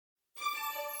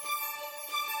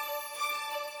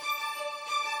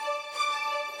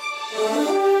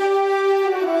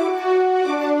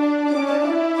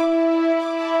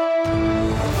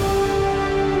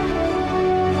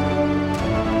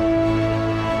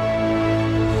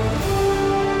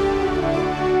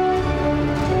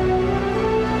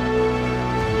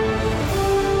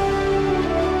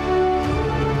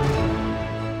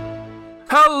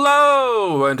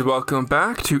Hello, and welcome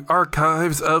back to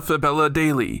Archives of Fabella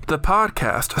Daily, the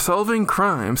podcast solving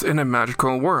crimes in a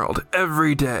magical world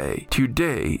every day.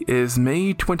 Today is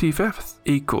May 25th,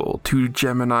 equal to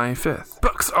Gemini 5th.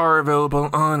 Books are available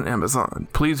on Amazon.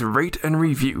 Please rate and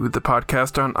review the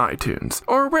podcast on iTunes,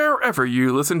 or wherever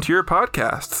you listen to your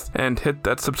podcasts, and hit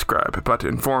that subscribe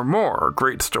button for more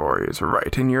great stories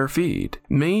right in your feed.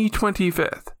 May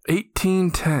 25th,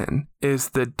 1810 is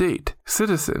the date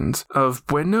citizens of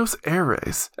Buenos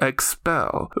Aires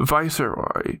expel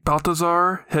Viceroy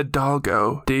Baltasar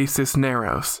Hidalgo de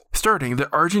Cisneros, starting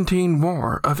the Argentine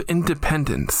War of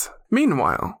Independence.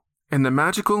 Meanwhile, in the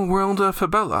magical world of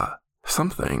Fabella,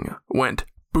 something went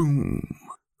boom.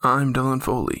 I'm Dylan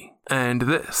Foley, and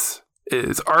this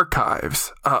is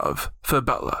Archives of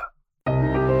Fabella.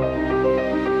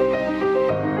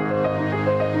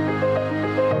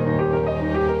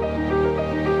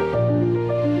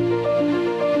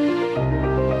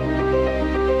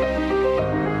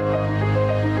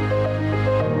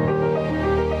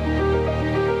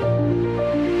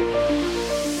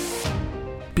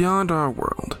 Beyond our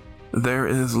world, there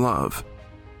is love.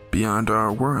 Beyond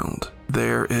our world,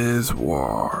 there is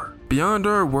war. Beyond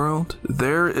our world,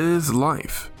 there is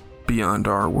life. Beyond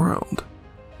our world,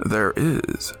 there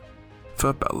is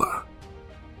Fabella.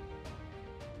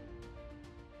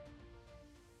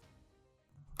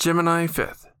 Gemini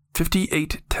 5th,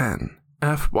 5810,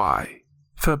 FY,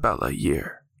 Fabella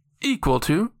year. Equal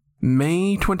to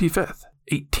May 25th,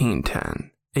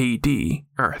 1810, AD,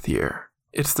 Earth year.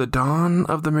 It's the dawn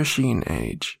of the machine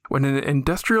age, when an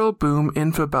industrial boom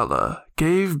in Fabella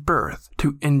gave birth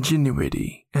to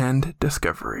ingenuity and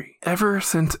discovery. Ever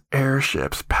since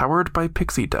airships powered by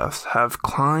pixie dust have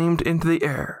climbed into the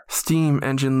air, steam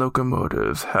engine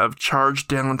locomotives have charged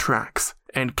down tracks,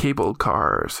 and cable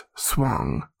cars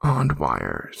swung on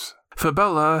wires.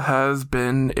 Fabella has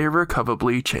been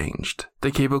irrevocably changed. The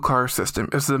cable car system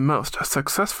is the most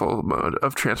successful mode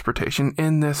of transportation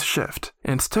in this shift.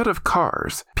 Instead of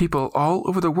cars, people all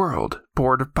over the world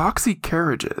board boxy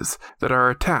carriages that are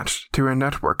attached to a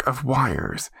network of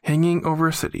wires hanging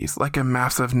over cities like a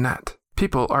massive net.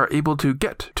 People are able to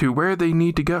get to where they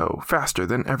need to go faster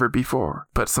than ever before,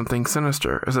 but something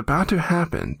sinister is about to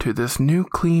happen to this new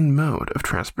clean mode of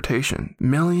transportation.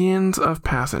 Millions of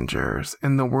passengers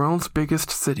in the world's biggest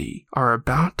city are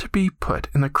about to be put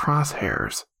in the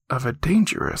crosshairs of a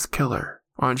dangerous killer.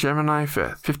 On Gemini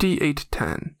 5th,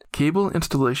 5810, cable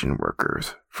installation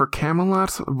workers for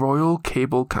Camelot's Royal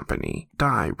Cable Company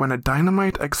die when a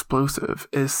dynamite explosive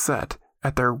is set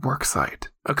at their worksite.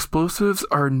 Explosives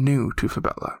are new to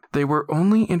Fabella. They were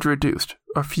only introduced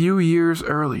a few years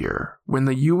earlier when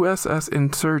the USS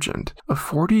Insurgent, a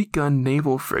 40-gun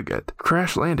naval frigate,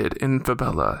 crash-landed in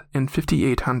Fabella in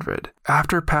 5800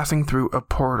 after passing through a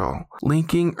portal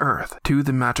linking Earth to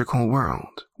the magical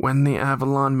world. When the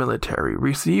Avalon military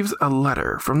receives a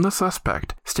letter from the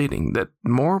suspect stating that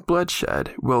more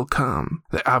bloodshed will come,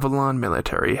 the Avalon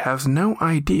military has no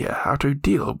idea how to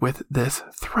deal with this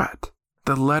threat.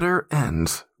 The letter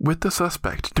ends with the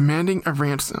suspect demanding a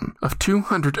ransom of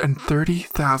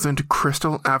 230,000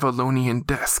 crystal Avalonian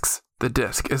discs. The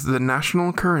disc is the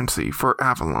national currency for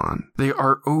Avalon. They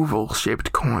are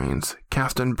oval-shaped coins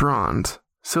cast in bronze,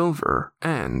 silver,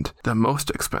 and, the most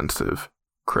expensive,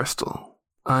 crystal.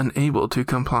 Unable to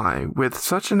comply with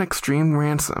such an extreme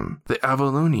ransom, the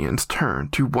Avalonians turn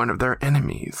to one of their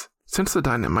enemies. Since the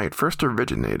dynamite first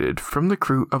originated from the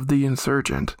crew of the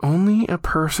Insurgent, only a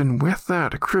person with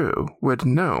that crew would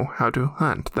know how to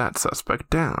hunt that suspect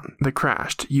down. The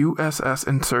crashed USS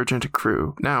Insurgent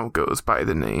crew now goes by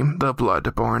the name the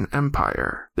Bloodborne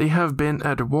Empire. They have been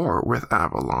at war with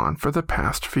Avalon for the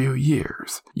past few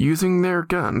years, using their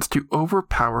guns to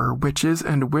overpower witches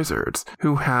and wizards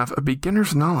who have a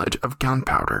beginner's knowledge of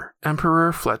gunpowder.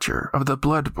 Emperor Fletcher of the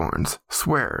Bloodborns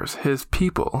swears his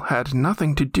people had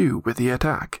nothing to do with the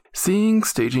attack, seeing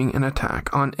staging an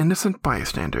attack on innocent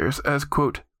bystanders as,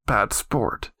 quote, bad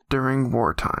sport. During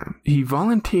wartime, he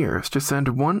volunteers to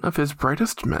send one of his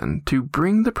brightest men to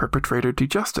bring the perpetrator to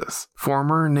justice,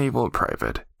 former naval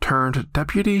private turned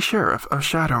deputy sheriff of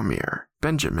Shadowmere,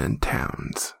 Benjamin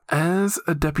Towns. As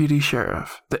a deputy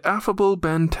sheriff, the affable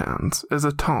Ben Towns is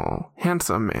a tall,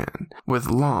 handsome man with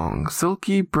long,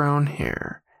 silky brown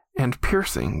hair and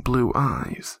piercing blue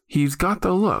eyes. He's got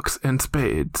the looks in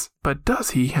spades, but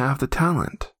does he have the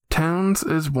talent? Towns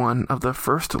is one of the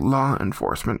first law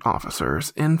enforcement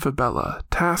officers in Fabella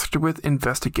tasked with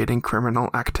investigating criminal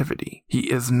activity.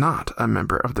 He is not a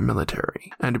member of the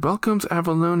military, and welcomes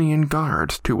Avalonian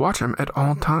guards to watch him at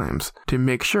all times to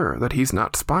make sure that he's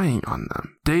not spying on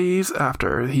them. Days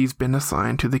after he's been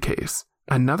assigned to the case,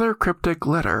 another cryptic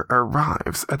letter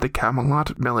arrives at the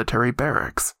Camelot military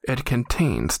barracks. It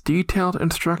contains detailed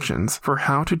instructions for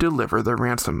how to deliver the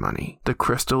ransom money. The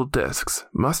crystal discs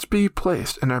must be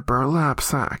placed in a burlap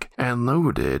sack and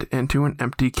loaded into an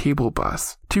empty cable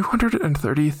bus.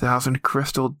 230,000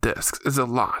 crystal discs is a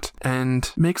lot,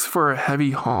 and makes for a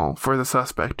heavy haul for the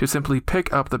suspect to simply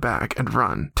pick up the bag and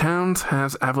run. Towns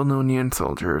has Avalonian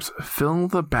soldiers fill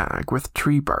the bag with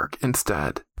tree bark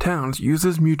instead. Towns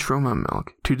uses Mutroma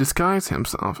milk to disguise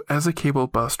himself as a cable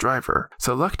bus driver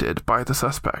selected by the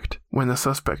suspect. When the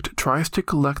suspect tries to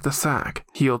collect the sack,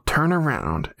 he'll turn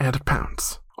around and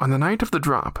pounce. On the night of the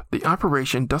drop, the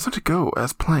operation doesn't go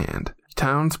as planned.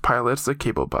 Towns pilots the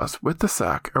cable bus with the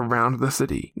sack around the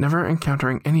city, never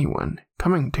encountering anyone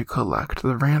coming to collect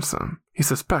the ransom. He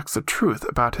suspects the truth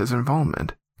about his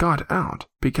involvement got out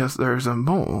because there's a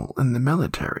mole in the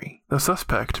military. The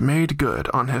suspect made good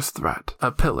on his threat.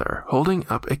 A pillar holding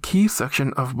up a key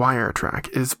section of wire track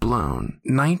is blown.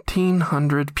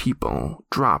 1,900 people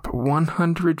drop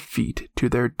 100 feet to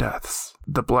their deaths.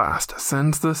 The blast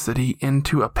sends the city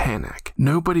into a panic.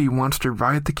 Nobody wants to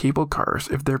ride the cable cars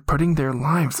if they're putting their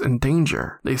lives in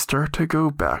danger. They start to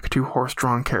go back to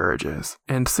horse-drawn carriages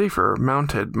and safer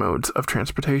mounted modes of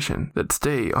transportation that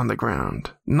stay on the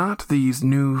ground, not these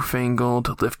newfangled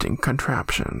lifting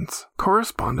contraptions.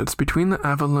 Correspondence between the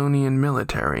Avalonian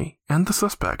military and the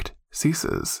suspect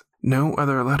ceases. No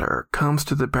other letter comes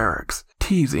to the barracks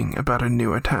teasing about a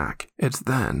new attack. It's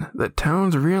then that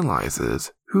Towns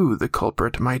realizes who the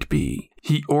culprit might be.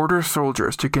 He orders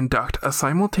soldiers to conduct a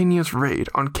simultaneous raid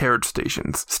on carriage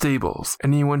stations, stables,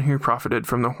 anyone who profited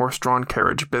from the horse-drawn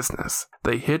carriage business.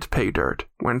 They hit pay dirt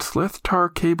when Slithtar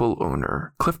cable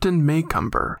owner Clifton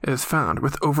Maycumber is found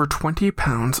with over 20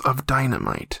 pounds of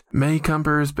dynamite.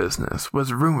 Maycumber's business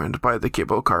was ruined by the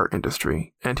cable car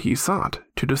industry, and he sought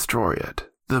to destroy it.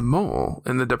 The mole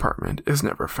in the department is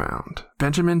never found.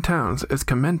 Benjamin Towns is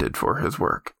commended for his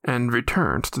work and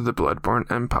returns to the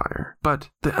Bloodborne Empire, but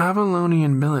the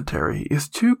Avalonian military is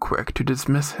too quick to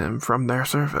dismiss him from their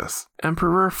service.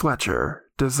 Emperor Fletcher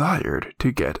desired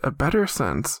to get a better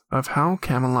sense of how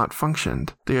Camelot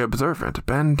functioned. The observant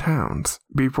Ben Towns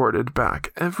reported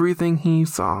back everything he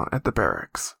saw at the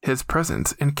barracks. His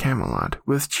presence in Camelot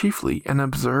was chiefly an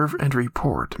observe and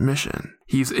report mission.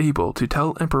 He's able to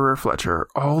tell Emperor Fletcher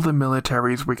all the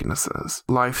military's weaknesses,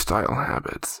 lifestyle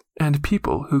habits, and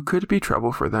people who could be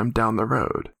trouble for them down the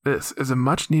road. This is a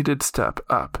much-needed step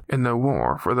up in the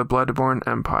war for the Bloodborne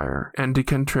Empire, and it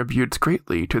contributes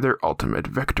greatly to their ultimate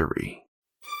victory.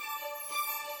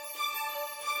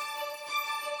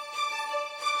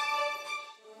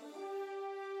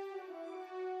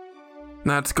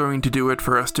 That's going to do it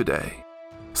for us today.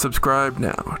 Subscribe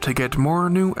now to get more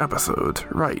new episodes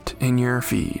right in your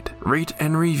feed. Rate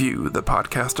and review the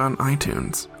podcast on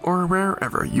iTunes or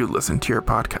wherever you listen to your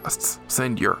podcasts.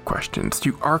 Send your questions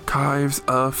to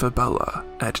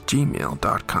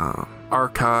archivesoffabella@gmail.com.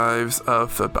 Archives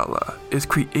of Fabella is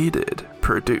created,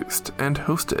 produced, and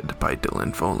hosted by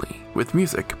Dylan Foley, with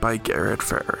music by Garrett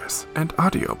Ferris and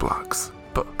audio blocks.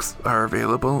 Books are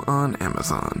available on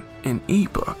Amazon in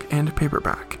ebook and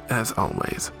paperback. As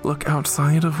always, look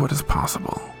outside of what is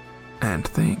possible and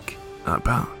think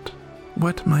about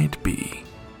what might be.